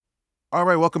All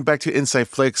right, welcome back to Inside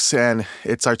Flicks, and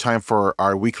it's our time for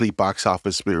our weekly box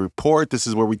office report. This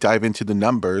is where we dive into the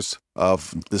numbers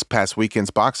of this past weekend's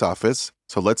box office.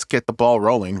 So let's get the ball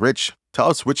rolling. Rich, tell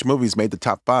us which movies made the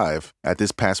top 5 at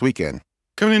this past weekend.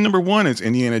 Coming in number 1 is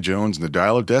Indiana Jones and the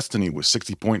Dial of Destiny with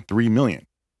 $60.3 million.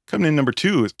 Coming in number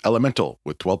 2 is Elemental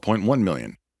with $12.1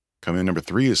 million. Coming in number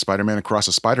 3 is Spider-Man Across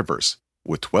the Spider-Verse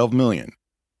with $12 million.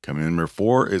 Coming in number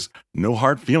 4 is No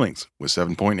Hard Feelings with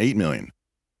 $7.8 million.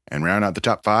 And round out the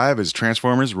top 5 is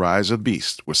Transformers Rise of the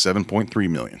Beast with $7.3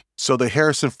 million. So the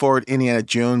Harrison Ford Indiana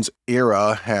Jones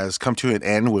era has come to an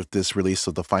end with this release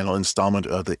of the final installment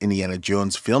of the Indiana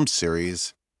Jones film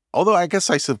series. Although I guess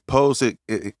I suppose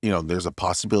there's a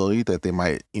possibility that they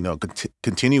might,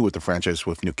 continue with the franchise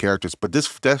with new characters. But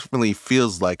this definitely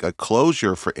feels like a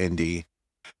closure for Indy.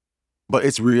 But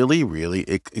it's really, really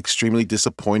extremely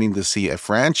disappointing to see a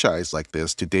franchise like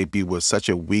this to debut with such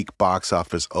a weak box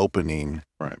office opening.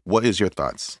 Right. What is your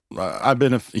thoughts? I've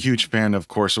been a huge fan, of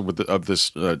course, of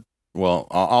this.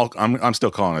 I'm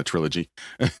still calling it a trilogy,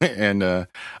 and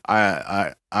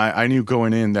I knew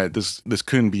going in that this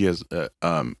couldn't be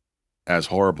as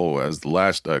horrible as the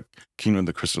last Kingdom of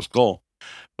the Crystal Skull,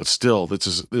 but still, this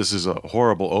is a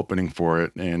horrible opening for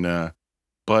it, and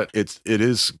but it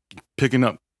is picking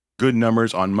up good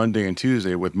numbers on Monday and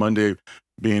Tuesday, with Monday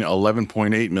being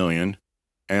 11.8 million,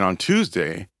 and on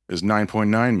Tuesday is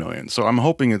 9.9 million. So I'm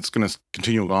hoping it's going to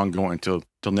continue ongoing till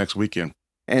next weekend.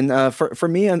 And for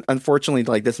me, unfortunately,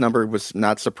 like, this number was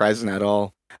not surprising at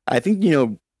all. I think,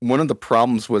 one of the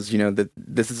problems was, that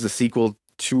this is a sequel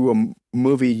to a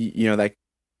movie, that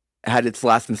had its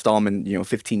last installment,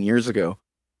 15 years ago.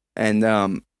 And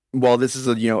while this is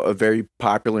a very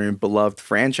popular and beloved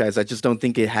franchise, I just don't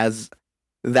think it has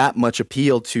that much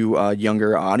appeal to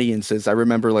younger audiences. I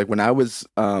remember, like, when I was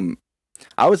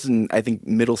in, I think,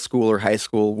 middle school or high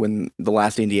school when the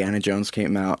last Indiana Jones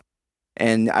came out.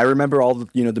 And I remember all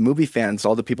the, the movie fans,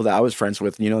 all the people that I was friends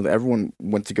with, everyone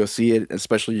went to go see it,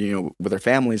 especially, with their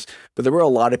families. But there were a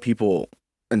lot of people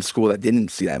in school that didn't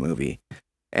see that movie.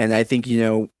 And I think,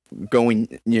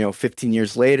 going, 15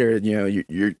 years later,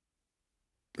 you're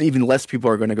even less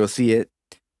people are going to go see it.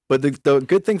 But the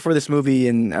good thing for this movie,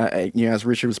 and as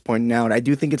Richard was pointing out, I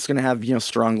do think it's going to have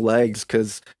strong legs,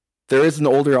 because there is an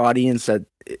older audience that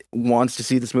wants to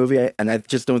see this movie, and I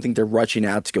just don't think they're rushing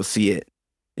out to go see it.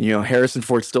 Harrison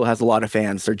Ford still has a lot of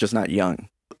fans; they're just not young.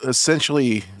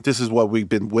 Essentially, this is what we've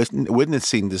been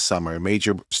witnessing this summer.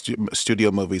 Major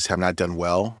studio movies have not done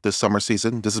well this summer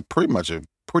season. This is pretty much a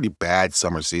pretty bad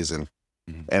summer season.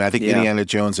 And I think Indiana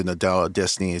Jones and the Dial of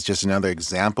Destiny is just another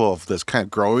example of this kind of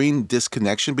growing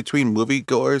disconnection between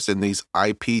moviegoers and these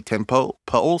IP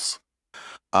tentpoles.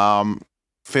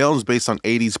 Films based on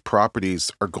 80s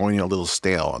properties are going a little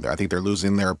stale. I think they're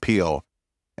losing their appeal.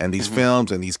 And these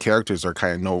films and these characters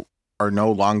are no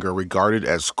longer regarded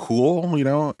as cool,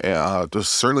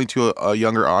 certainly to a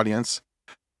younger audience.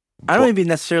 I don't even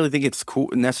necessarily think it's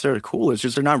necessarily cool. It's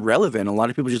just they're not relevant. A lot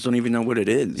of people just don't even know what it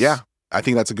is. Yeah. I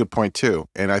think that's a good point, too.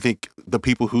 And I think the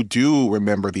people who do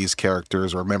remember these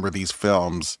characters or remember these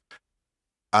films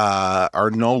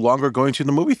are no longer going to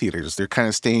the movie theaters. They're kind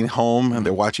of staying home and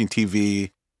they're watching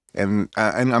TV. And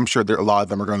I'm sure a lot of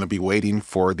them are going to be waiting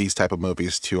for these type of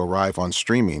movies to arrive on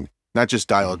streaming. Not just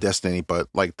Dial of Destiny, but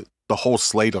like the whole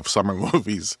slate of summer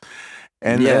movies.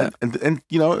 And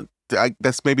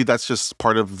that's just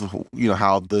part of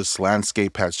how this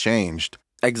landscape has changed.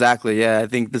 Exactly. Yeah, I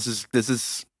think this is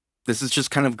just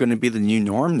kind of going to be the new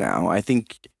norm now. I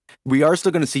think we are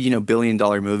still going to see,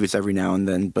 billion-dollar movies every now and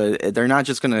then, but they're not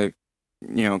just going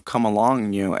to, come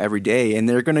along, every day. And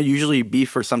they're going to usually be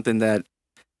for something that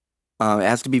it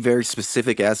has to be very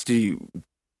specific. It has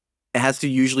to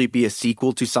usually be a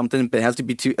sequel to something, but it has to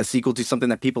be a sequel to something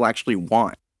that people actually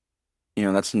want.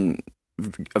 That's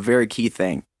a very key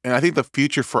thing. And I think the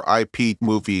future for IP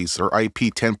movies or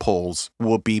IP tentpoles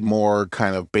will be more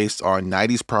kind of based on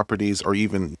 90s properties or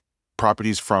even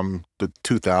properties from the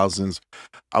 2000s.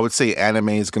 I would say anime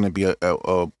is going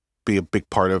to be a big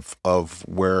part of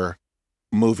where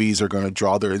movies are going to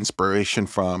draw their inspiration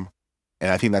from,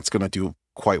 and I think that's going to do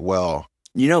quite well.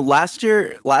 Last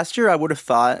year I would have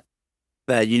thought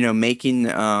that making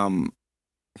kind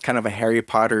of a Harry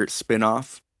Potter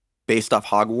spin-off based off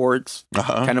Hogwarts,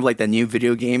 kind of like that new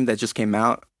video game that just came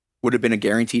out, would have been a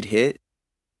guaranteed hit.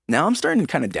 Now I'm starting to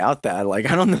kind of doubt that. Like,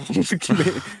 I don't know.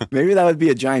 Maybe that would be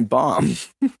a giant bomb.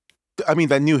 I mean,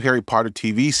 that new Harry Potter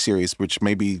TV series, which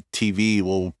maybe TV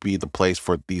will be the place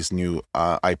for these new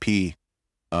IP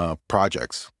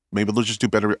projects. Maybe they'll just do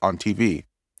better on TV.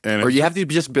 Or you have to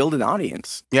just build an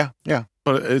audience. Yeah.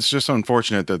 But it's just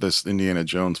unfortunate that this Indiana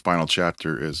Jones final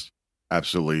chapter is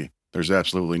absolutely there's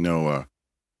absolutely no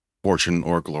fortune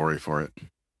or glory for it.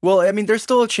 Well, I mean, there's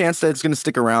still a chance that it's going to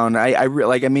stick around. I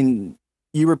mean,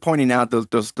 you were pointing out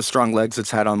the strong legs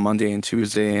it's had on Monday and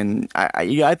Tuesday, and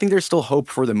I think there's still hope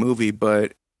for the movie.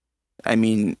 But I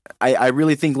mean, I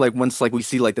really think like once like we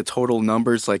see like the total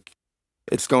numbers, like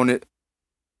it's going to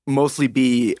mostly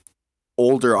be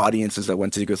older audiences that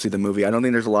went to go see the movie. I don't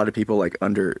think there's a lot of people like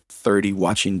under 30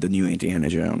 watching the new Indiana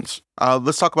Jones.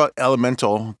 Let's talk about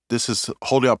Elemental. This is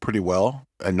holding up pretty well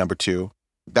at number 2.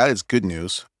 That is good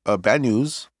news. Bad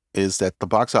news is that the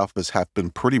box office have been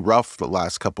pretty rough the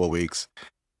last couple of weeks.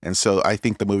 And so I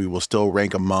think the movie will still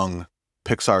rank among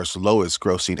Pixar's lowest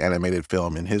grossing animated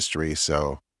film in history.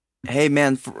 So, hey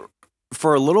man,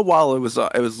 for a little while it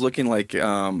was looking like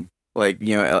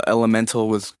Elemental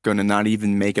was going to not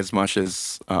even make as much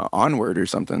as Onward or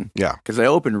something. Yeah, because they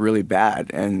opened really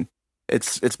bad, and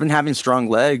it's been having strong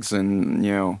legs, and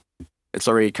it's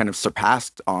already kind of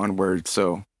surpassed Onward.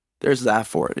 So there's that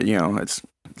for it.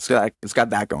 It's got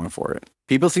that going for it.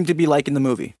 People seem to be liking the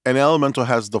movie. And Elemental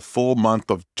has the full month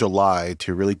of July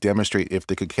to really demonstrate if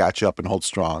they could catch up and hold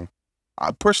strong.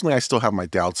 Personally, I still have my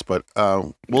doubts, but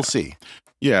we'll see.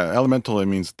 Yeah, Elemental, it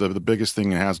means the biggest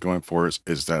thing it has going for it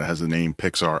is that it has the name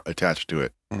Pixar attached to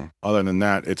it. Other than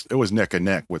that, it was neck and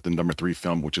neck with the number 3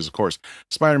 film, which is, of course,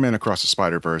 Spider-Man Across the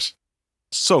Spider-Verse.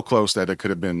 So close that it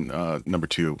could have been number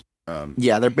 2.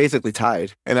 Yeah, they're basically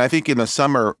tied. And I think in the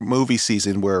summer movie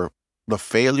season where the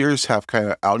failures have kind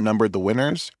of outnumbered the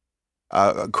winners,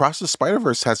 Across the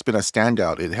Spider-Verse has been a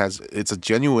standout. It's a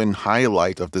genuine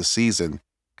highlight of this season.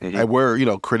 Mm-hmm. And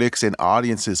where, critics and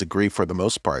audiences agree for the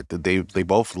most part that they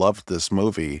both loved this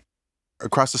movie.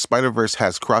 Across the Spider-Verse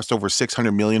has crossed over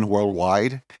 600 million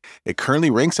worldwide. It currently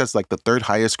ranks as like the 3rd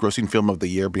highest grossing film of the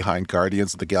year behind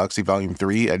Guardians of the Galaxy Volume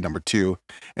 3 at number 2,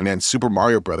 and then Super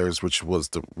Mario Brothers, which was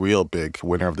the real big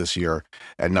winner of this year,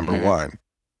 at number 1.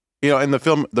 And the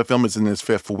film is in its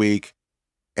 5th week,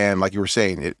 and like you were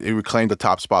saying, it reclaimed the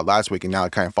top spot last week, and now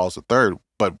it kind of falls to 3rd,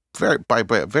 but by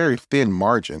a very thin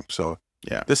margin. So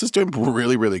yeah, this is doing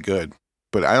really, really good.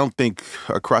 But I don't think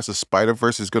Across the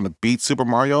Spider-Verse is going to beat Super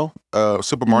Mario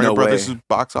Brothers'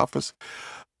 box office.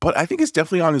 But I think it's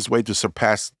definitely on its way to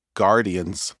surpass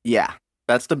Guardians. Yeah,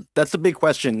 that's the big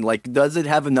question. Like, does it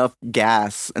have enough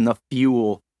gas, enough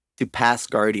fuel to pass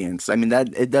Guardians? I mean,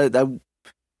 that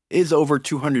is over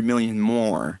 200 million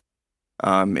more.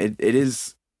 It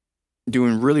is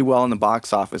doing really well in the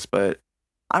box office, but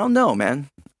I don't know, man.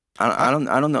 I don't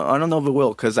know. I don't know if it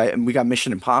will, because we got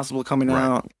Mission Impossible coming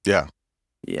out. Yeah.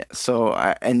 Yeah, so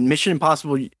and Mission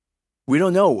Impossible, we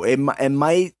don't know. It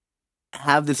might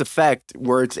have this effect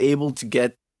where it's able to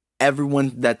get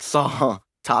everyone that saw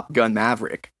Top Gun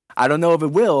Maverick. I don't know if it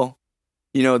will.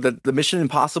 The Mission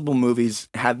Impossible movies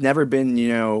have never been,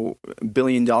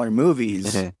 billion-dollar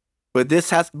movies, but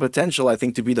this has the potential, I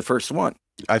think, to be the first one.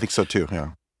 I think so too.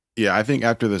 Yeah. Yeah, I think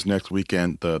after this next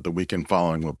weekend, the weekend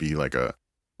following will be like a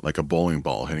bowling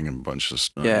ball hitting a bunch of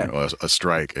a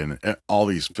strike, and all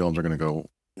these films are going to go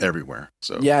everywhere.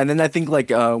 So yeah, and then I think like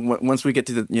once we get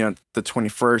to the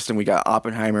 21st and we got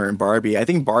Oppenheimer and Barbie, I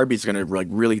think Barbie's going to like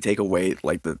really take away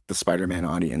like the Spider-Man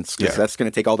audience, because that's going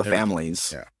to take all the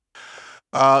families.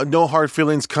 Yeah. No Hard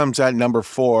Feelings comes at number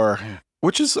 4,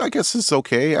 which is, I guess, is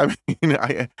okay. I mean,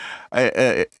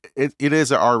 it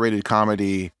is an R-rated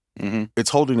comedy. Mm-hmm. It's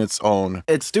holding its own.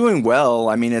 It's doing well.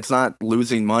 I mean, it's not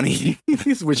losing money,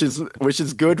 which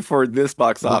is good for this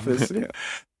box office. Yeah.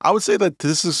 I would say that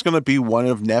this is going to be one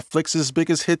of Netflix's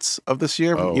biggest hits of this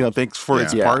year. Thanks for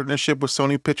its partnership with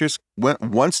Sony Pictures.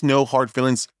 Once No Hard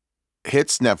Feelings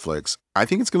hits Netflix, I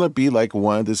think it's going to be like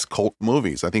one of these cult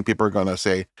movies. I think people are going to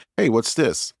say, "Hey, what's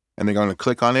this?" And they're going to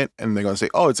click on it, and they're going to say,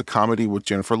 "Oh, it's a comedy with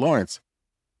Jennifer Lawrence,"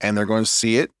 and they're going to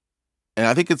see it. And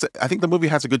I think the movie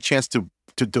has a good chance to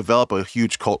develop a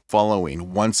huge cult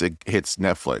following once it hits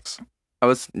Netflix. I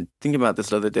was thinking about this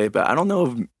the other day, but I don't know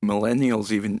if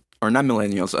millennials even, or not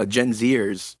millennials, Gen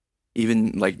Zers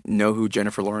even like know who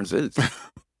Jennifer Lawrence is.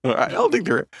 I don't think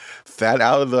they're that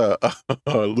out of the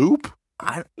loop.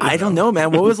 I don't know,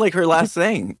 man. What was like her last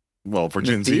thing? Well, for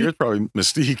Gen Z, it's probably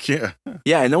Mystique. Yeah.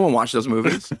 Yeah, and no one watched those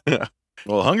movies.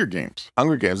 Well, Hunger Games.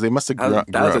 They must have grown.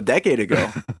 That was a decade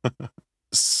ago.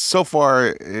 So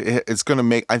far, it's going to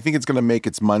make. I think it's going to make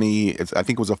its money. I think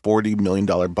it was a $40 million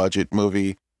budget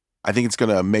movie. I think it's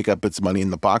going to make up its money in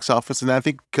the box office, and I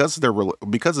think because of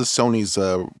Sony's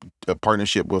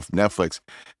partnership with Netflix,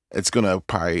 it's going to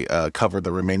probably cover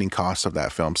the remaining costs of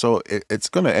that film. So it's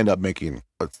going to end up making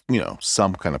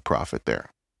some kind of profit there.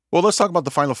 Well, let's talk about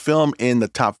the final film in the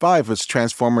top 5. It's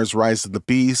Transformers: Rise of the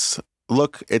Beasts.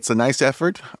 Look, it's a nice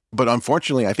effort, but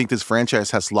unfortunately, I think this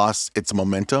franchise has lost its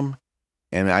momentum.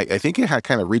 and I think it had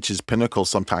kind of reached its pinnacle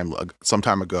some time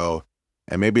ago,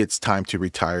 and maybe it's time to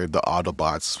retire the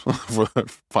Autobots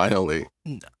finally.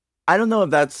 I don't know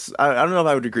if I don't know if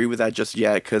I would agree with that just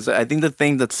yet, because I think the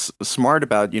thing that's smart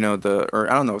about, or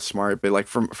I don't know, smart, but like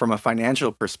from a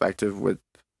financial perspective, with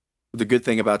the good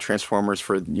thing about Transformers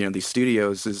for, these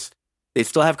studios is they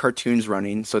still have cartoons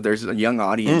running, so there's a young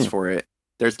audience for it.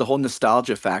 There's the whole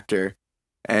nostalgia factor,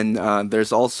 and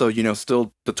there's also,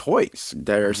 still the toys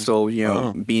that are still,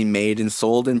 being made and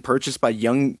sold and purchased by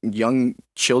young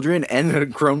children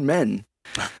and grown men.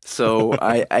 So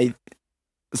I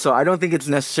don't think it's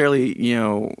necessarily,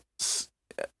 just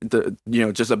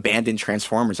abandon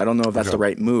Transformers. I don't know if that's the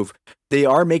right move. They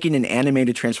are making an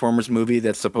animated Transformers movie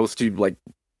that's supposed to, like,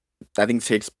 I think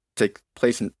take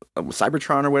place in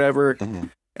Cybertron or whatever. Mm-hmm.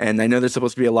 And I know there's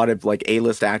supposed to be a lot of like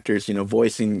A-list actors,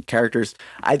 voicing characters.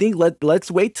 I think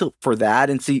let's wait for that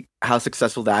and see how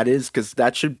successful that is, because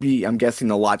that should be, I'm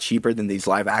guessing, a lot cheaper than these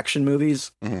live action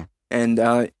movies. Mm-hmm. And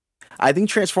I think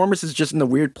Transformers is just in a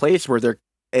weird place where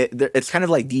it's kind of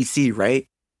like DC, right?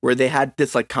 Where they had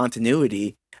this like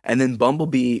continuity, and then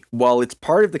Bumblebee, while it's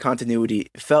part of the continuity,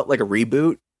 felt like a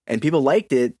reboot, and people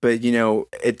liked it, but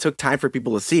it took time for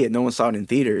people to see it. No one saw it in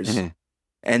theaters. Mm-hmm.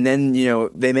 And then,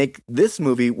 they make this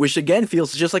movie, which again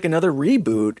feels just like another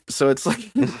reboot. So it's like,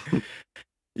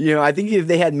 I think if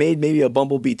they had made maybe a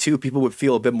Bumblebee 2, people would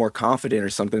feel a bit more confident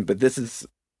or something. But this is,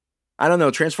 I don't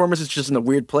know, Transformers is just in a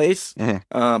weird place.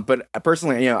 Mm-hmm. But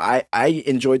personally, I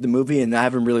enjoyed the movie, and I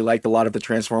haven't really liked a lot of the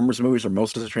Transformers movies, or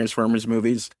most of the Transformers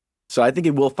movies. So I think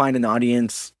it will find an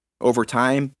audience over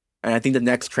time. And I think the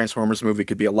next Transformers movie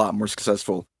could be a lot more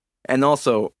successful. And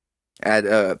also, at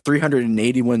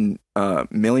 381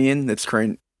 million, its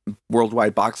current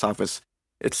worldwide box office,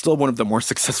 it's still one of the more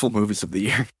successful movies of the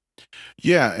year.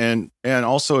 Yeah, and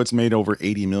also it's made over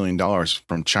 $80 million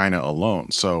from China alone.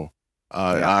 So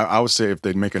I would say if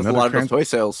they make another, a lot of toy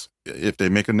sales. If they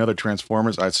make another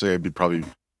Transformers, I'd say it'd be probably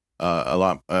a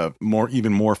lot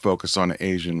even more focused on the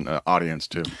Asian audience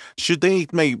too. Should they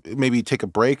maybe take a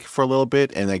break for a little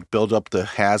bit and like build up the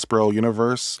Hasbro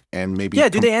universe and maybe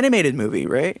do the animated movie,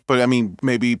 right? But I mean,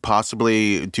 maybe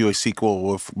possibly do a sequel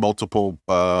with multiple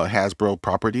Hasbro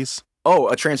properties. Oh,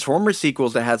 a Transformers sequel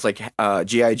that has like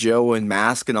G.I. Joe and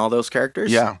Mask and all those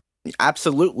characters. Yeah,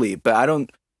 absolutely. But I don't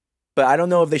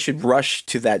know if they should rush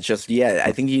to that just yet.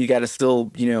 I think you got to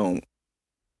still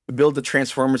build the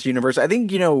Transformers universe. I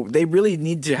think they really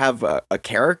need to have a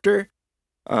character.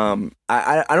 I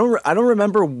don't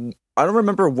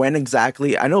remember when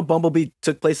exactly. I know Bumblebee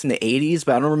took place in the 80s,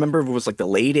 but I don't remember if it was like the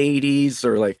late 80s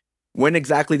or like when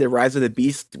exactly the Rise of the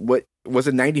Beast. What was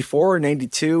it, 94 or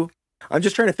 92? I'm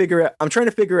trying to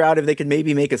figure out if they could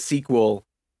maybe make a sequel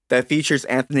that features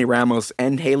Anthony Ramos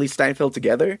and Haley Steinfeld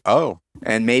together. Oh,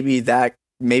 and maybe that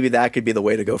could be the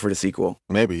way to go for the sequel.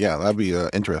 Maybe, yeah, that'd be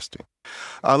interesting.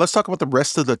 Let's talk about the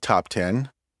rest of the top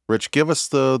 10. Rich, give us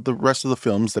the rest of the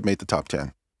films that made the top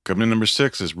 10. Coming in number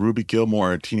 6 is Ruby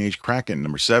Gilmore, Teenage Kraken.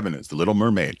 Number 7 is The Little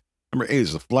Mermaid. Number 8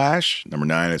 is The Flash. Number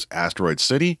 9 is Asteroid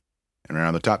City. And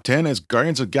around the top 10 is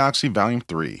Guardians of the Galaxy Volume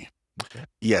 3. Okay.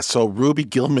 Yeah, so Ruby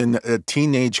Gilman,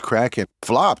 Teenage Kraken,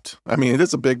 flopped. I mean, it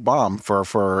is a big bomb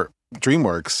for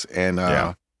DreamWorks. And,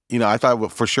 I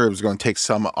thought for sure it was going to take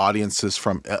some audiences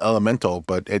from Elemental,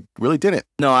 but it really didn't.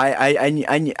 No,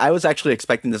 I was actually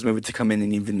expecting this movie to come in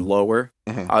and even lower.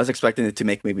 Mm-hmm. I was expecting it to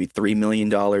make maybe $3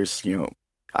 million.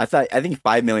 I think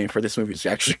 $5 million for this movie is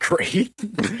actually great.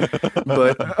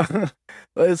 But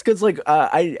it's because like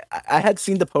I had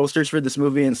seen the posters for this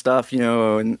movie and stuff,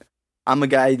 and I'm a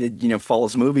guy that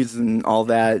follows movies and all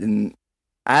that, and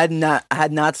I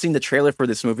had not seen the trailer for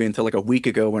this movie until like a week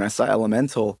ago when I saw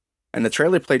Elemental. And the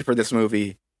trailer played for this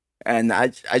movie, and I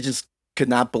just could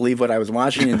not believe what I was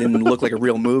watching. It didn't look like a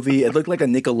real movie. It looked like a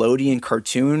Nickelodeon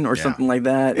cartoon or something like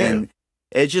that, and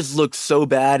it just looked so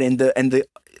bad. And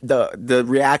the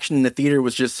reaction in the theater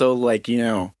was just so like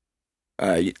let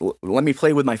me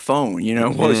play with my phone,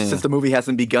 well, since the movie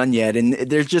hasn't begun yet. And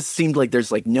there just seemed like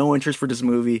there's like no interest for this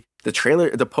movie.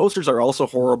 The posters are also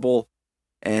horrible,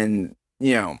 and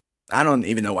I don't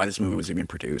even know why this movie was even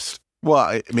produced.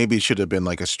 Well, maybe it should have been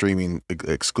like a streaming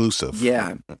exclusive.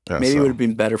 Yeah, maybe it would have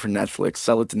been better for Netflix.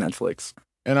 Sell it to Netflix.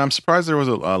 And I'm surprised there was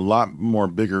a lot more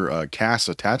bigger cast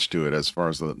attached to it as far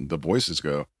as the voices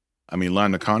go. I mean,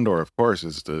 Lana Condor, of course,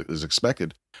 is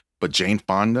expected, but Jane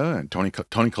Fonda and Tony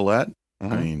Collette.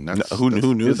 Mm-hmm. I mean,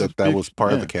 who knew that was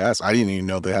part of the cast? I didn't even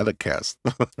know they had a cast.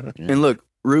 And look,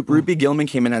 Ruby Gilman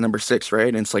came in at number 6, right?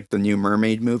 And it's like the new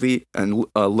Mermaid movie, and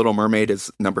Little Mermaid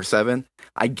is number 7.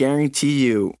 I guarantee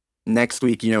you, next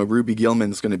week, Ruby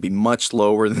Gillman's going to be much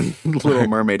lower than Little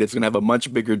Mermaid. It's going to have a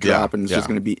much bigger drop, and it's just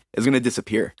going to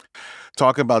disappear.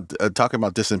 Talking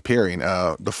about disappearing.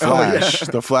 The Flash.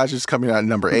 The Flash is coming out at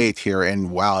number 8 here,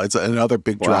 and wow, it's another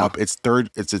big drop. It's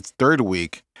its third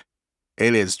week.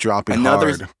 It is dropping another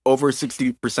hard. Over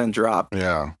 60% drop.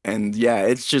 Yeah, and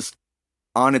it's just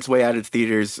on its way out of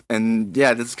theaters. And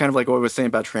this is kind of like what I was saying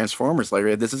about Transformers.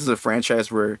 Like, this is a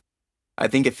franchise where I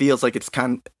think it feels like it's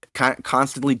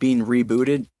constantly being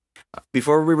rebooted.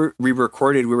 Before we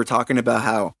recorded, we were talking about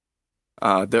how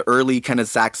the early kind of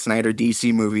Zack Snyder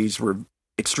DC movies were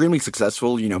extremely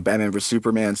successful. Batman vs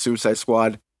Superman, Suicide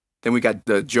Squad. Then we got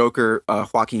the Joker,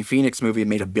 Joaquin Phoenix movie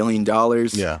made $1 billion.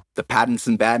 Yeah. The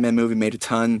Pattinson Batman movie made a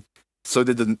ton. So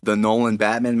did the Nolan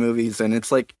Batman movies. And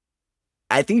it's like,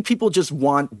 I think people just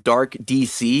want dark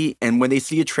DC. And when they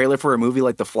see a trailer for a movie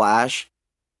like The Flash,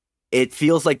 it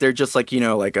feels like they're just like,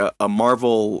 like a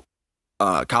Marvel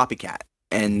copycat.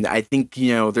 And I think,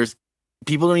 there's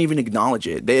people don't even acknowledge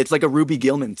it. It's like a Ruby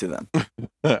Gillman to them.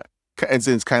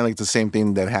 It's kind of like the same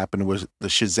thing that happened with the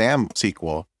Shazam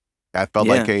sequel. That felt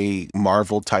like a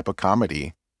Marvel type of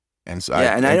comedy. And so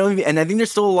I think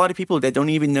there's still a lot of people that don't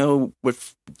even know what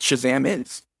Shazam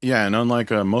is. Yeah, and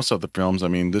unlike most of the films, I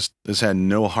mean, this had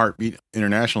no heartbeat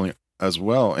internationally as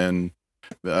well, and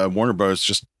Warner Bros.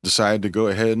 Just decided to go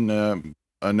ahead and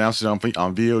announce it on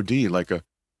VOD.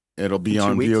 It'll be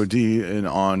on VOD and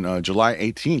on July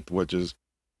 18th, which is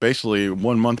basically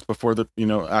 1 month before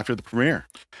after the premiere.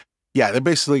 Yeah, they're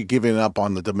basically giving up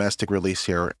on the domestic release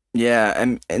here. Yeah,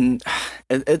 and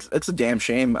it's a damn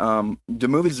shame. The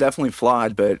movie's definitely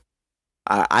flawed, but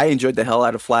I enjoyed the hell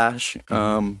out of Flash.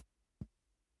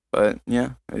 But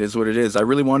yeah, it is what it is. I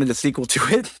really wanted a sequel to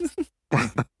it.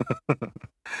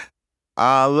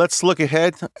 Let's look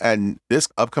ahead and this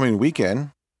upcoming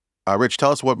weekend. Rich,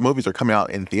 tell us what movies are coming out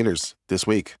in theaters this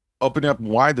week. Opening up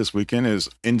wide this weekend is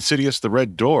Insidious: The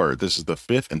Red Door. This is the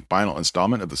 5th and final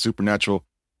installment of the supernatural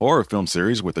horror film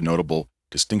series, with the notable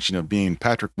distinction of being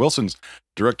Patrick Wilson's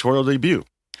directorial debut.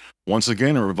 Once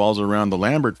again, it revolves around the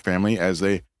Lambert family as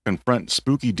they confront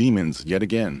spooky demons yet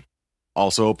again.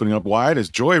 Also opening up wide is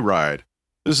Joyride.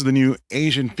 This is the new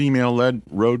Asian female-led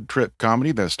road trip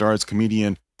comedy that stars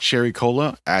comedian Sherry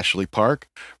Cola, Ashley Park,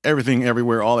 Everything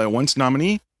Everywhere All at Once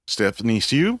nominee Stephanie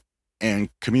Hsu, and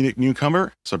comedic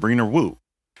newcomer Sabrina Wu.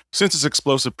 Since its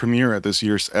explosive premiere at this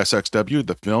year's SXW,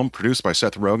 the film, produced by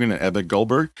Seth Rogen and Evan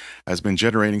Goldberg, has been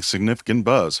generating significant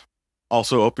buzz.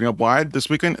 Also opening up wide this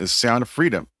weekend is Sound of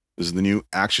Freedom. This is the new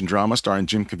action drama starring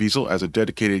Jim Caviezel as a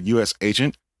dedicated U.S.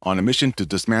 agent on a mission to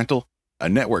dismantle a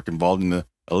network involved in the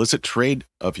illicit trade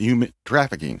of human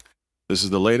trafficking. This is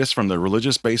the latest from the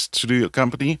religious-based studio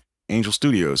company Angel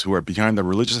Studios, who are behind the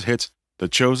religious hits The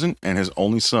Chosen and His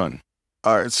Only Son.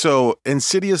 All right, so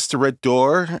Insidious: The Red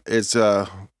Door is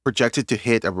projected to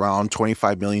hit around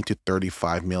 25 million to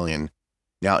 35 million.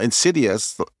 Now,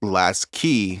 Insidious: The Last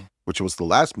Key, which was the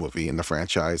last movie in the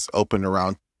franchise, opened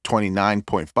around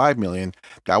 29.5 million.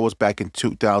 That was back in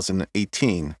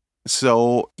 2018.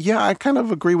 So, yeah, I kind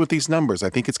of agree with these numbers. I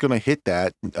think it's going to hit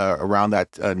that around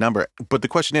that number. But the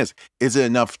question is it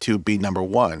enough to be number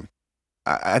one?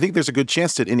 I think there's a good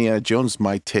chance that Indiana Jones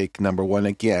might take number one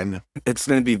again. It's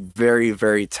going to be very,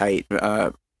 very tight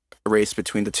race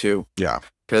between the two. Yeah.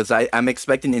 Because I'm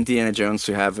expecting Indiana Jones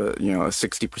to have a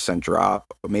 60%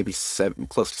 drop, or maybe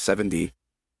close to 70.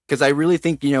 Because I really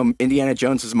think Indiana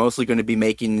Jones is mostly going to be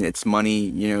making its money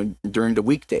during the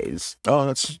weekdays. Oh,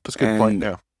 that's a good point.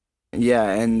 Yeah. Yeah,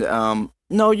 and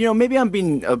no, maybe I'm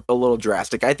being a little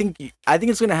drastic. I think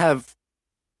it's going to have.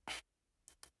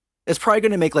 It's probably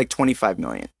going to make like 25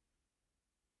 million.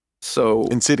 So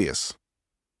Insidious.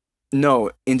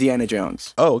 No, Indiana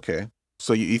Jones. Oh, okay.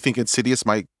 So you think Insidious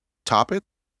might top it?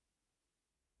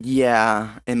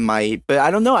 Yeah, it might, but I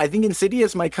don't know. I think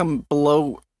Insidious might come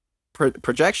below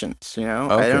projections. Okay.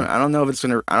 I don't know if it's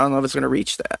gonna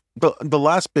reach that. The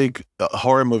last big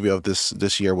horror movie of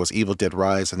this year was Evil Dead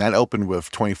Rise, and that opened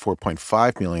with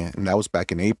 24.5 million, and that was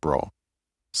back in April.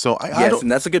 So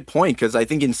and that's a good point, because I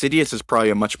think Insidious is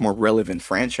probably a much more relevant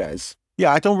franchise.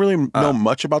 Yeah, I don't really know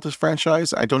much about this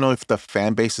franchise. I don't know if the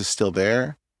fan base is still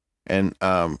there, and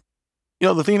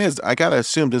the thing is, I gotta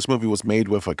assume this movie was made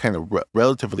with a kind of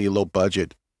relatively low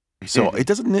budget, so it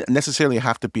doesn't necessarily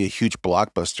have to be a huge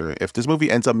blockbuster. If this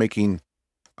movie ends up making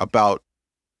about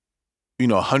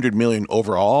 100 million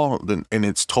overall, then in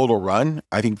its total run,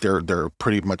 I think they're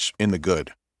pretty much in the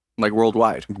good. Like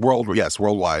worldwide.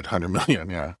 Worldwide, 100 million.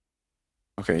 Yeah.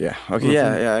 Okay. Yeah. Okay. Yeah.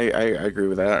 I agree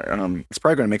with that. It's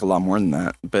probably going to make a lot more than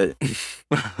that, but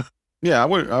Yeah, I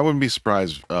wouldn't be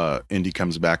surprised Indy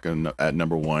comes back at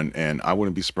number one, and I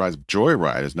wouldn't be surprised if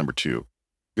Joyride is number two.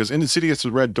 Because Insidious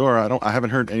the Red Door, I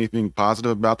haven't heard anything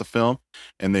positive about the film,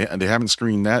 and they haven't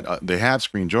screened that. They have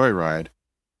screened Joyride,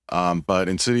 but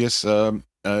Insidious,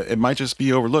 it might just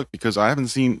be overlooked because I haven't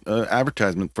seen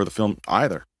advertisement for the film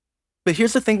either. But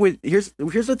here's the thing with here's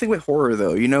the thing with horror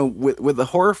though. You know, with the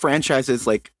horror franchises,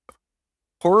 like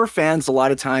horror fans, a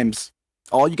lot of times,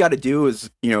 all you got to do is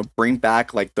bring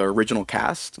back like the original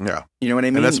cast. Yeah, you know what I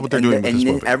mean. And that's what they're doing with this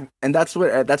movie. And that's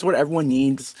what everyone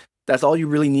needs. That's all you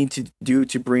really need to do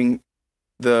to bring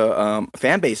the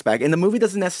fan base back. And the movie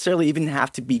doesn't necessarily even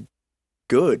have to be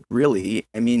good, really.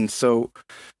 I mean, so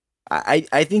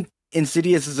I think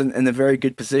Insidious is in a very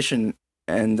good position,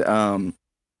 and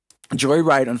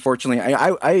Joyride, unfortunately,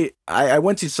 I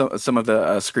went to some of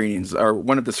the screenings, or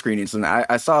one of the screenings, and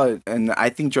I saw it, and I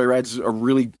think Joyride's a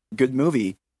really good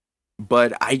movie,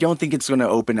 but I don't think it's going to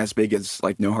open as big as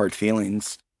like No Hard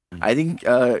Feelings. Mm-hmm. I think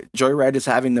Joyride is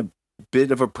having a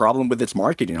bit of a problem with its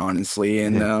marketing, honestly,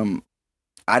 and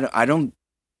I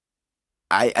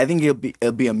think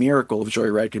it'll be a miracle if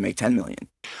Joyride can make 10 million.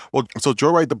 Well, so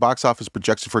Joyride, the box office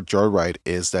projection for Joyride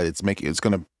is that it's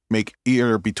going to make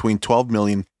either between 12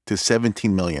 million to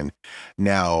 17 million.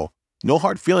 Now, No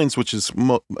Hard Feelings, which is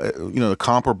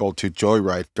comparable to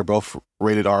Joyride, they're both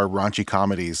rated R raunchy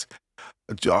comedies.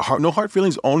 No Hard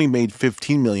Feelings only made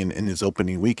 15 million in its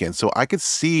opening weekend, so I could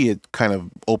see it kind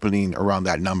of opening around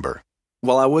that number.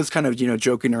 Well, I was kind of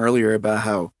joking earlier about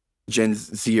how Gen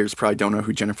Zers probably don't know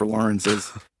who Jennifer Lawrence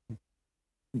is.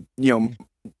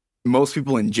 Most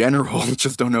people in general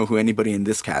just don't know who anybody in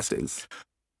this cast is.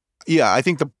 Yeah, I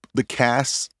think the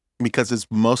cast, because it's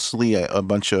mostly a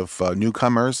bunch of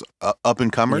newcomers, up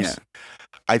and comers. Yeah.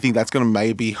 I think that's going to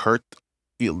maybe hurt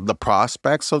the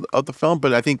prospects of the film.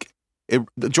 But I think the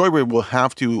Joyride will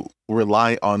have to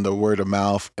rely on the word of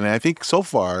mouth, and I think so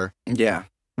far,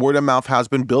 word of mouth has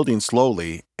been building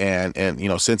slowly, and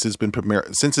since it's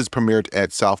premiered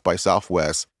at South by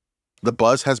Southwest, the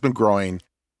buzz has been growing.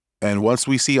 And once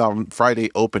we see on Friday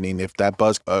opening, if that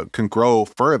buzz can grow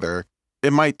further,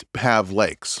 it might have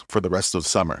legs for the rest of the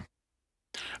summer.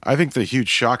 I think the huge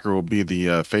shocker will be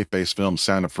the faith-based film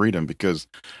Sound of Freedom, because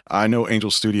I know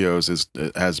Angel Studios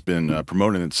has been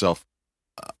promoting itself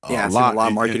a lot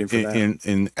of marketing for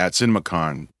that at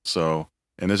CinemaCon. So,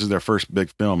 and this is their first big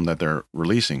film that they're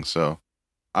releasing. So,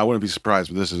 I wouldn't be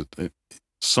surprised if this is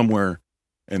somewhere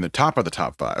in the top of the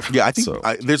top 5. Yeah, I think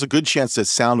there's a good chance that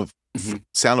Sound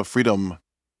of Freedom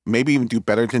maybe even do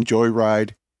better than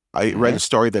Joyride. I read a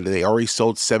story that they already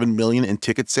sold 7 million in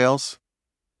ticket sales.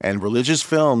 And religious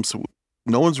films,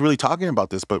 no one's really talking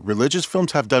about this, but religious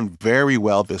films have done very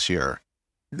well this year.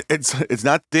 It's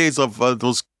not days of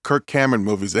those Kirk Cameron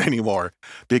movies anymore.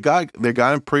 They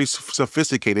gotten pretty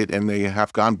sophisticated, and they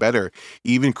have gone better.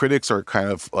 Even critics are kind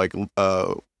of like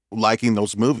liking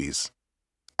those movies.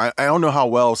 I don't know how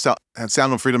well Sound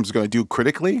of Freedom is going to do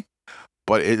critically,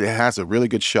 but it has a really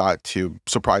good shot to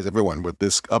surprise everyone with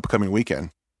this upcoming weekend.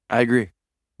 I agree.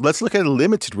 Let's look at a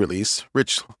limited release.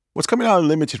 Rich, what's coming out in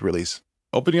limited release?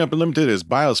 Opening up in limited is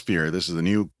Biosphere. This is the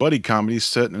new buddy comedy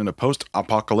set in a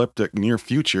post-apocalyptic near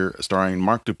future, starring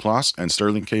Mark Duplass and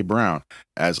Sterling K. Brown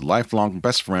as lifelong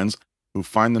best friends who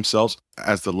find themselves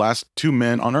as the last 2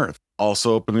 men on Earth.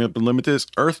 Also opening up in limited is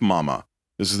Earth Mama.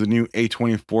 This is the new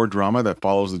A24 drama that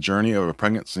follows the journey of a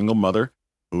pregnant single mother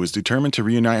who is determined to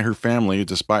reunite her family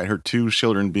despite her 2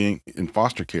 children being in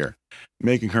foster care.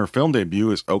 Making her film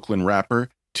debut is Oakland rapper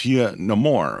Tia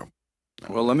Namor.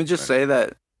 Well, let me just say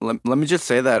that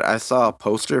I saw a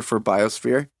poster for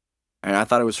Biosphere, and I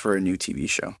thought it was for a new TV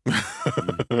show.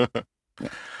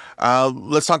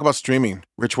 Let's talk about streaming.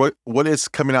 Rich, what is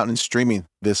coming out in streaming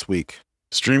this week?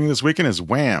 Streaming this weekend is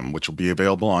Wham!, which will be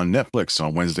available on Netflix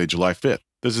on Wednesday, July 5th.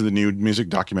 This is the new music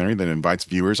documentary that invites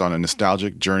viewers on a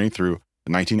nostalgic journey through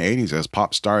the 1980s as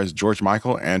pop stars George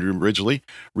Michael and Andrew Ridgeley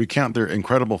recount their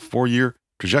incredible 4-year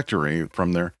trajectory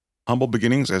from their humble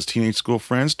beginnings as teenage school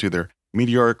friends to their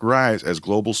meteoric rise as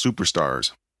global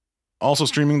superstars. Also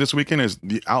streaming this weekend is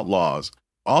The Outlaws,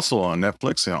 also on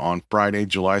Netflix on Friday,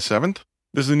 July 7th.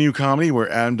 This is a new comedy where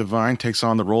Adam Devine takes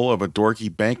on the role of a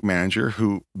dorky bank manager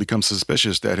who becomes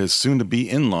suspicious that his soon-to-be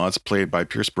in-laws, played by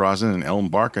Pierce Brosnan and Ellen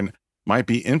Barkin, might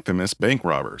be infamous bank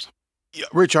robbers. Yeah,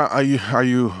 Rich, are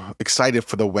you excited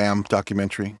for the Wham!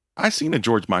 Documentary? I seen a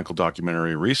George Michael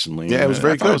documentary recently. Yeah, it was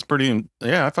very good. I thought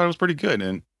it was pretty good.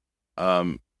 And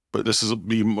but this will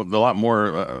be a lot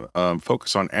more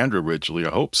focus on Andrew Ridgeley, I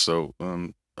hope. So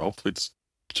hopefully it's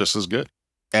just as good.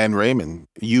 And Raymond,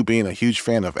 you being a huge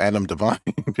fan of Adam Devine,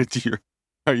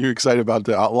 are you excited about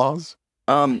The Outlaws?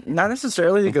 Not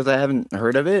necessarily because I haven't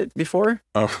heard of it before.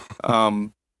 Oh,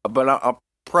 But I'll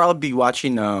probably be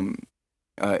watching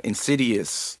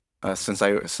Insidious since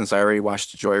I already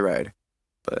watched Joyride.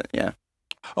 But yeah,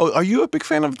 oh, are you a big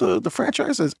fan of the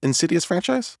franchise, Insidious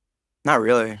franchise? not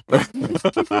really.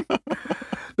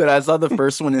 But I saw the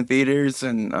first one in theaters,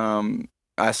 and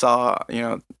I saw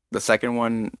the second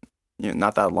one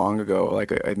not that long ago.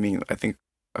 Like I mean, I think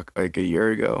like a year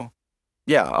ago.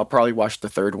 Yeah, I'll probably watch the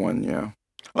third one. Yeah,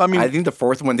 Well, I mean, I think the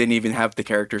fourth one didn't even have the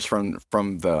characters from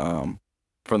the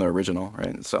original,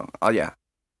 right? So, yeah,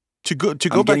 to go I'm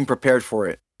back getting prepared for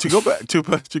it. to go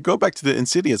back to go back to the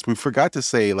Insidious, we forgot to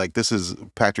say like this is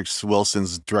Patrick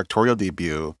Wilson's directorial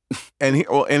debut, and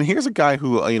here's a guy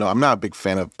who I'm not a big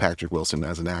fan of Patrick Wilson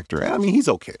as an actor. I mean, he's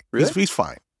okay, Really? he's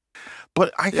fine,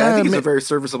 but I Yeah, I gotta think he's a admit, very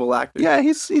serviceable actor. yeah,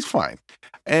 he's fine.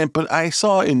 But I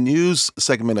saw a news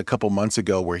segment a couple months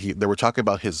ago where they were talking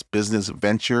about his business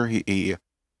venture. He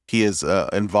is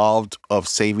involved of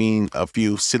saving a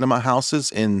few cinema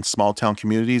houses in small town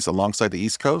communities alongside the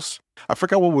East Coast. I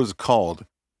forgot what it was called,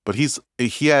 but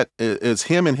it's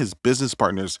him and his business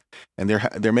partners, and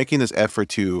they're making this effort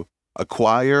to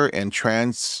acquire and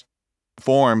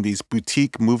transform these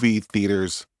boutique movie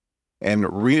theaters and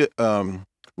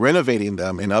renovating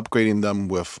them and upgrading them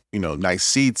with nice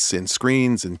seats and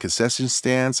screens and concession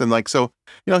stands, and like so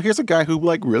here's a guy who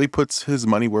like really puts his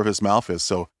money where his mouth is.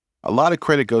 So a lot of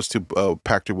credit goes to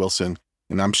Patrick Wilson,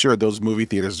 and I'm sure those movie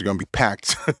theaters are going to be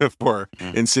packed for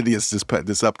Insidious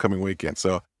this upcoming weekend.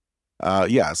 So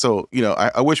yeah, so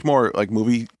I wish more like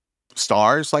movie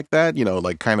stars like that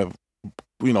like kind of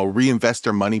reinvest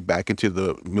their money back into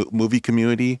the movie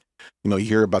community. You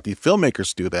hear about the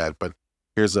filmmakers do that, but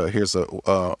here's an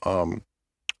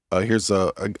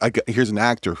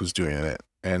actor who's doing it,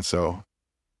 and so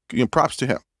props to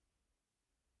him.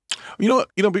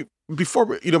 Before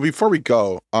we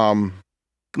go,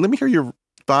 let me hear your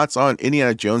thoughts on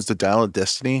Indiana Jones: The Dial of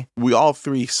Destiny. We all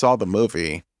three saw the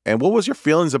movie, and what was your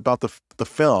feelings about the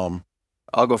film?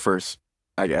 I'll go first,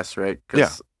 I guess, right? Yeah.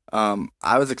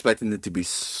 I was expecting it to be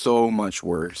so much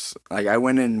worse. Like I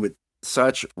went in with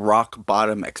such rock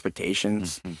bottom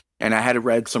expectations, and I had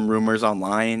read some rumors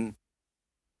online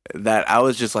that I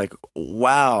was just like,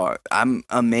 wow, I'm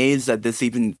amazed that this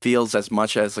even feels as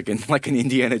much as like an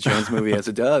Indiana Jones movie as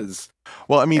it does.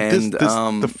 Well, I mean, And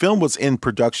the film was in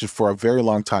production for a very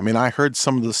long time, and I heard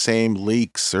some of the same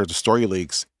leaks or the story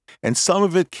leaks, and some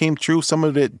of it came true, some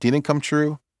of it didn't come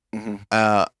true. mhm.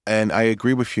 And I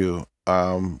agree with you.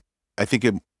 I think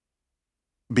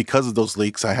because of those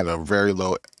leaks, I had a very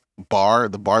low bar.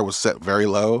 The bar was set very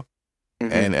low,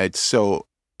 and so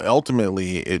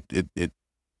ultimately it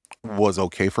was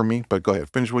okay for me. But go ahead,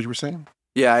 finish what you were saying.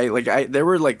 Yeah, there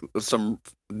were like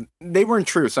they weren't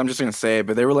true, so I'm just gonna say it,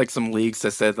 but there were like some leaks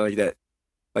that said like that,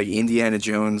 like Indiana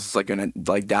Jones is like gonna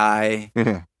like die,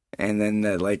 Mhm. and then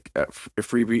that like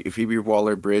Phoebe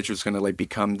Waller-Bridge was gonna like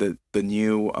become the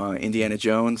new Indiana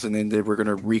Jones, and then they were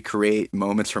gonna recreate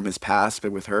moments from his past,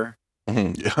 but with her.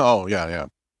 Mhm. Oh yeah, yeah.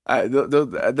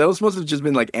 Those must have just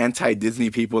been like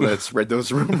anti-Disney people that spread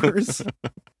those rumors.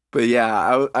 But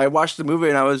yeah, I watched the movie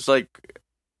and I was like,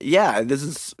 yeah, this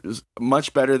is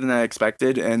much better than I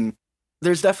expected. And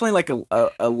there's definitely like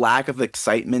a lack of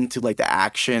excitement to like the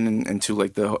action and to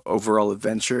like the overall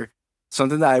adventure.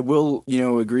 Something that I will,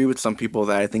 agree with some people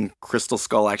that I think Crystal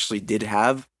Skull actually did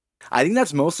have. I think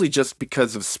that's mostly just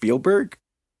because of Spielberg.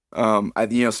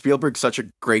 Spielberg's such a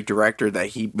great director that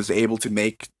he was able to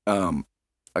make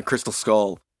a Crystal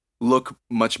Skull look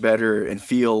much better and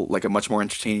feel like a much more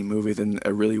entertaining movie than it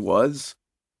really was.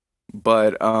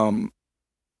 But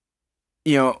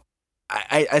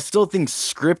I still think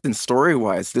script and story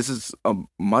wise, this is a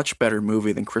much better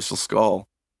movie than Crystal Skull.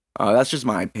 That's just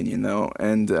my opinion though,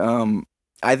 and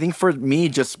I think for me,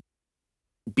 just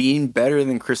being better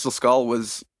than Crystal Skull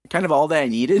was kind of all that I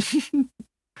needed,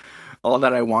 all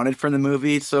that I wanted from the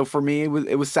movie. So for me,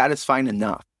 it was satisfying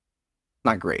enough.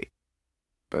 Not great,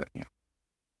 but yeah.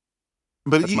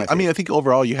 But That's my I mean, take. I think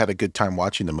overall you had a good time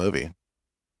watching the movie.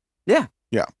 Yeah.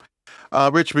 Yeah.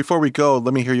 Rich, before we go,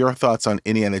 let me hear your thoughts on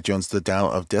Indiana Jones: The Dial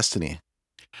of Destiny.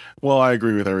 Well, I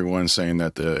agree with everyone saying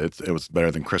that it was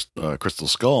better than Crystal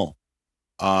Skull.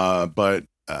 But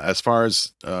as far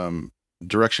as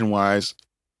direction wise,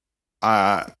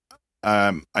 I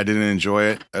didn't enjoy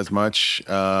it as much.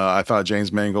 I thought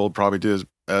James Mangold probably did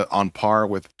on par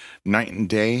with Night and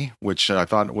Day, which I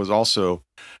thought was also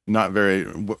not very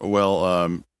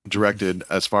well directed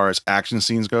as far as action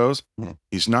scenes goes. Mhm.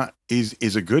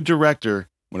 He's a good director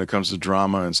when it comes to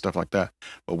drama and stuff like that,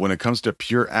 but when it comes to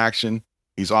pure action,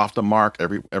 he's off the mark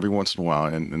every once in a while,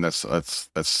 and that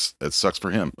sucks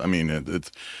for him. I mean,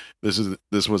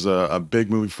 this was a big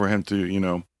movie for him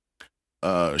to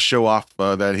show off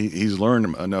that he's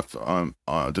learned enough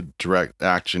to direct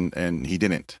action, and he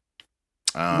didn't.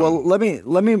 Well, let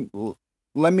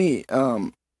me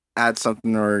add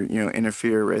something, or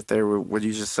interfere right there with what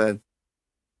you just said.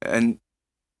 And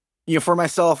for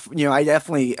myself, I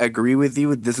definitely agree with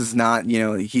you. This is not,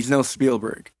 he's no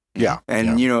Spielberg. Yeah.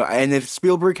 And and if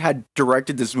Spielberg had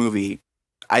directed this movie,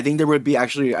 I think I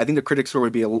think the critic score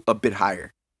would be a bit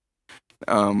higher.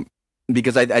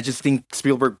 Because I just think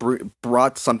Spielberg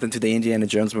brought something to the Indiana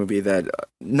Jones movie that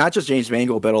not just James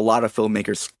Mangold, but a lot of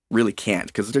filmmakers really can't,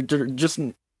 because they're just,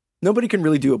 nobody can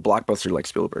really do a blockbuster like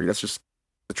Spielberg. That's just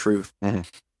the truth. Mm-hmm.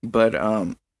 But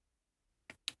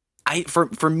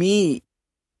for me,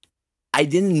 I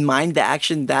didn't mind the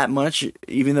action that much,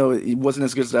 even though it wasn't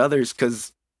as good as the others,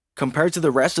 because compared to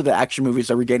the rest of the action movies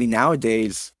that we're getting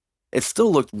nowadays, it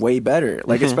still looked way better.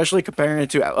 Like, especially comparing it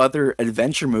to other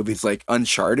adventure movies like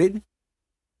Uncharted.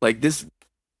 Like this,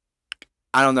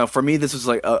 I don't know. For me, this was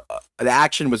like the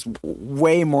action was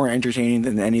way more entertaining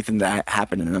than anything that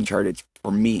happened in Uncharted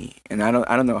for me. And I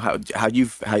don't know how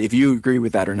if you agree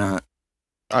with that or not.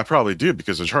 I probably do,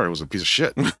 because Uncharted was a piece of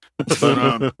shit.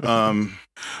 But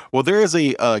well, there is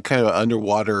a kind of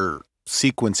underwater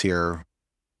sequence here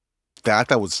that I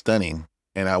thought was stunning,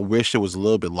 and I wish it was a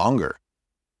little bit longer.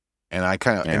 And that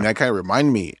kind of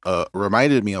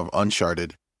reminded me of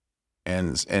Uncharted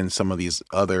and some of these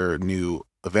other new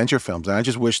adventure films. And I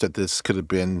just wish that this could have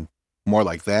been more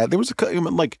like that. There was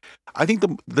I think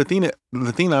the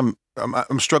thing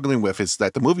I'm struggling with is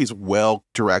that the movie is well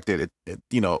directed.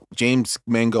 James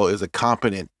Mangold is a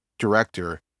competent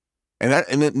director, and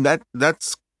that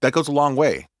goes a long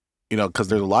way. Because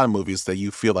there's a lot of movies that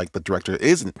you feel like the director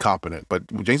isn't competent, but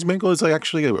James Mangold is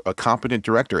actually a competent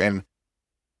director.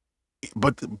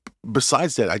 But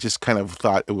besides that, I just kind of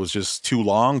thought it was just too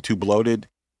long, too bloated,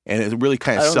 and it really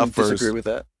kind of suffers. I disagree with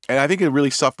that. And I think it really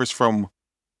suffers from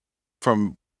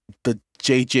the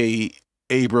J.J.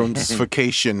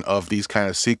 Abrams-fication of these kind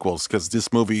of sequels, because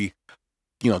this movie,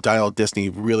 Dial Disney,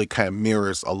 really kind of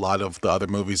mirrors a lot of the other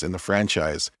movies in the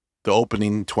franchise. The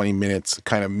opening 20 minutes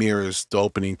kind of mirrors the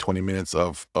opening 20 minutes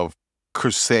of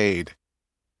Crusade.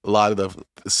 A lot of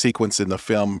the sequence in the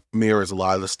film mirrors a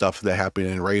lot of the stuff that happened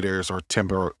in Raiders or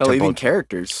Timber. Even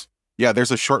characters. Yeah,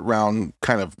 there's a short round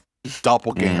kind of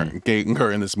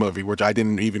doppelganger in this movie, which I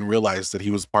didn't even realize that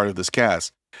he was part of this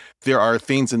cast. There are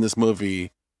things in this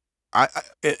movie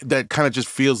that kind of just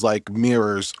feels like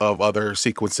mirrors of other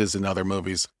sequences in other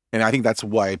movies. And I think that's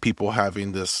why people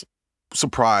having this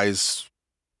surprise,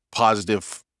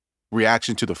 positive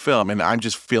reaction to the film. And I'm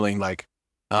just feeling like,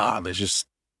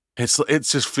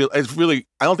 it's really,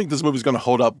 I don't think this movie's going to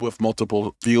hold up with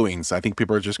multiple viewings. I think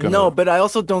people are just going to. No, but I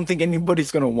also don't think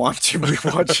anybody's going to want to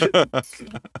rewatch it.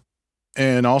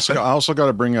 And also, I also got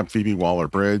to bring up Phoebe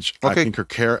Waller-Bridge. Okay.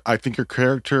 I think her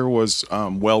character was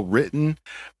well written,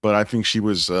 but I think she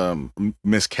was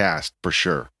miscast for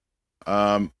sure.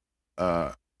 And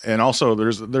also,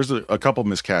 there's a couple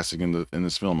miscasting in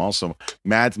this film. Also,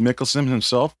 Mads Mikkelsen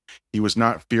himself, he was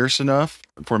not fierce enough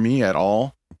for me at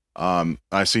all.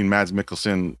 I've seen Mads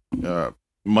Mikkelsen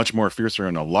much more fiercer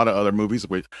in a lot of other movies,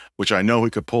 which I know he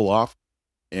could pull off.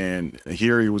 And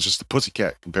here he was just a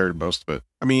pussycat compared to most of it.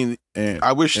 I mean,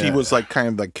 I wish he was like kind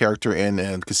of like character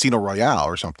in Casino Royale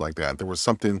or something like that. There was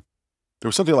something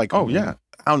like, oh yeah,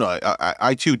 I don't know.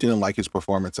 I too didn't like his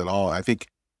performance at all. I think,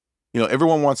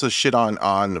 everyone wants to shit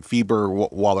on Phoebe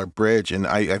Waller-Bridge, and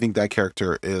I think that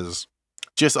character is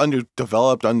just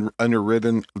underdeveloped,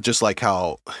 underwritten, just like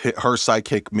how her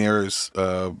sidekick mirrors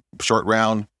Short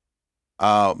Round.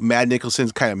 Mad Nicholson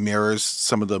kind of mirrors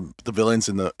some of the villains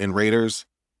in Raiders,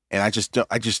 and I just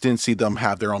didn't see them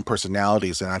have their own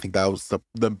personalities, and I think that was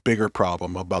the bigger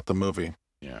problem about the movie.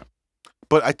 Yeah,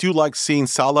 but I do like seeing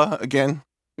Sala again,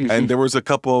 and there was a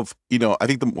couple of I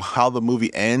think how the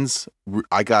movie ends,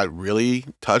 I got really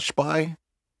touched by.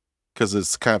 Because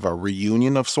it's kind of a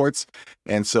reunion of sorts,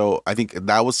 and so I think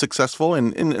that was successful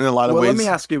in a lot of ways. Well, let me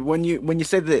ask you: when you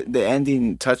say that the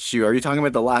ending touched you, are you talking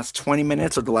about the last 20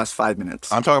 minutes or the last 5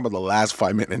 minutes? I'm talking about the last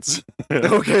 5 minutes.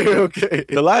 Okay.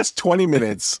 The last 20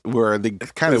 minutes where they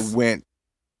kind of went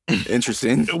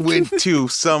to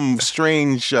some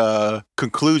strange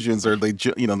conclusions, or they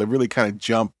really kind of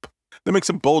jump. They make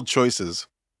some bold choices.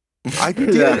 I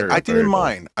didn't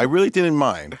mind. I really didn't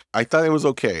mind. I thought it was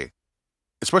okay.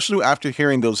 Especially after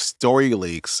hearing those story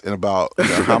leaks and about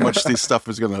how much this stuff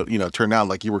is going to turn out,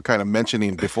 like you were kind of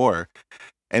mentioning before,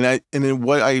 and then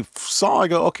what I saw, I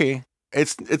go, okay,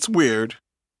 it's weird,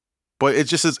 But it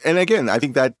just is, and again, I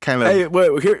think that kind of. Hey,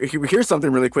 wait, here's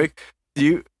something really quick.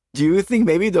 Do you think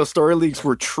maybe those story leaks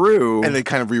were true? And they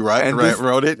kind of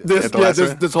wrote it.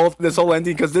 This whole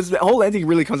ending, because this whole ending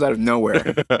really comes out of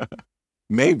nowhere.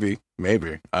 Maybe.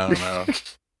 I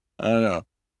don't know.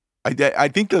 I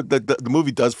think the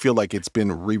movie does feel like it's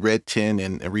been rewritten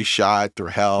and reshot through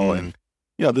hell, and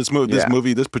this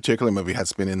particular movie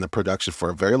has been in the production for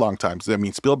a very long time. So, I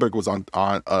mean, Spielberg was on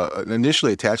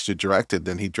initially attached to direct it,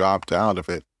 then he dropped out of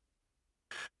it.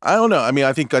 I don't know. I mean,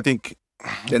 I think.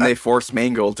 Then they forced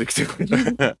Mangold to do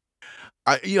it.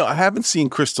 I haven't seen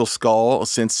Crystal Skull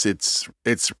since its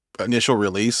initial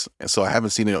release, so I haven't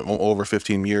seen it in over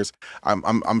 15 years.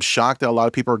 I'm shocked that a lot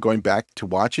of people are going back to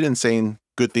watch it and saying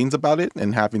good things about it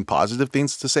and having positive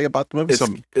things to say about the movie.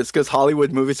 It's because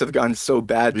Hollywood movies have gotten so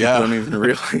bad people don't even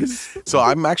realize. So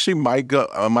I'm actually might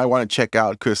want to check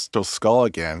out Crystal Skull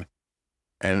again,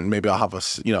 and maybe I'll have a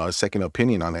second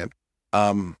opinion on it.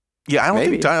 I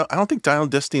don't think Dial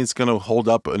of Destiny is going to hold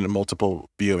up in multiple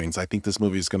viewings. I think this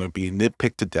movie is going to be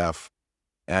nitpicked to death,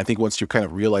 and I think once you kind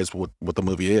of realize what the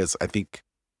movie is, I think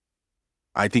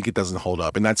it doesn't hold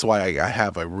up, and that's why I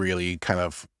have a really kind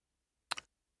of,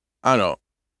 I don't know,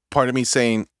 part of me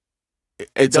saying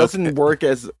it doesn't work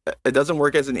as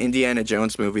an Indiana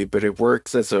Jones movie, but it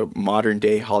works as a modern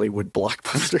day Hollywood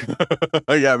blockbuster.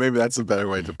 Yeah, maybe that's a better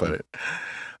way to put it.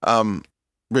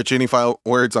 Rich, any final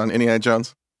words on Indiana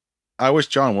Jones? I wish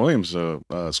John Williams'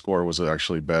 score was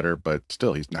actually better, but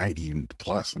still, he's 90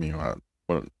 plus. I mean,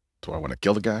 what do I want to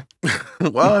kill the guy?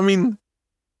 Well, I mean,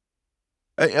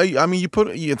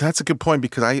 that's a good point,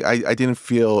 because I didn't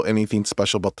feel anything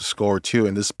special about the score too,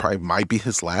 and this probably might be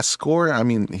his last score. I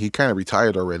mean, he kind of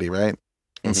retired already, right?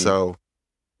 And so,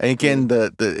 and again,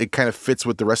 it kind of fits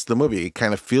with the rest of the movie. It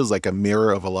kind of feels like a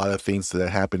mirror of a lot of things that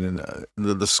happen in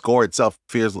the score itself.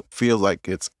 Feels like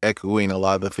it's echoing a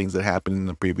lot of the things that happened in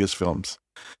the previous films.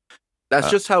 That's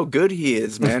just how good he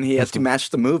is, man. He has to match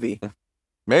the movie.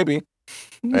 Maybe.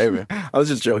 I was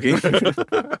just joking.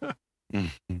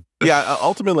 Yeah,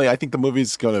 ultimately, I think the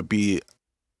movie's going to be,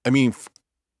 I mean,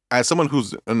 as someone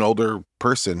who's an older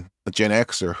person, a Gen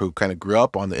Xer who kind of grew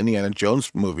up on the Indiana Jones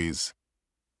movies,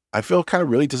 I feel kind of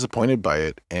really disappointed by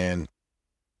it. And,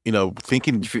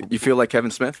 thinking... You feel like Kevin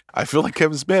Smith? I feel like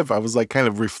Kevin Smith. I was like kind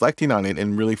of reflecting on it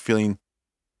and really feeling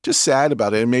just sad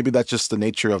about it. And maybe that's just the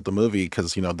nature of the movie,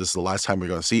 because, this is the last time we're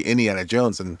going to see Indiana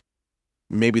Jones. And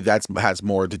maybe that has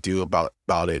more to do about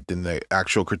it than the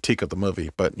actual critique of the movie.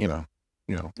 But, You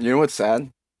know what's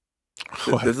sad?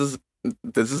 What?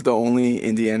 This is the only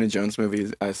Indiana Jones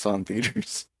movie I saw in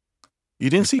theaters. You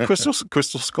didn't see Crystal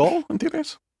Skull in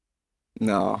theaters?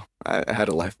 No, I had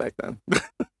a life back then.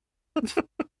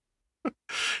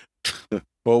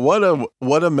 Well,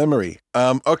 what a memory.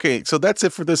 Okay, so that's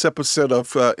it for this episode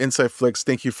of Inside Flicks.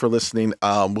 Thank you for listening.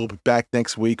 We'll be back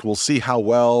next week. We'll see how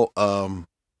well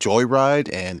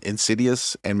Joyride and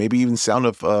Insidious and maybe even Sound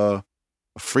of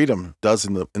Freedom does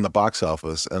in the box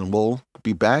office, and we'll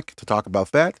be back to talk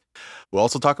about that. We'll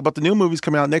also talk about the new movies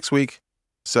coming out next week.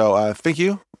 So thank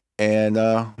you, and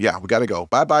we gotta go.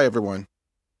 Bye everyone.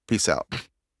 Peace out.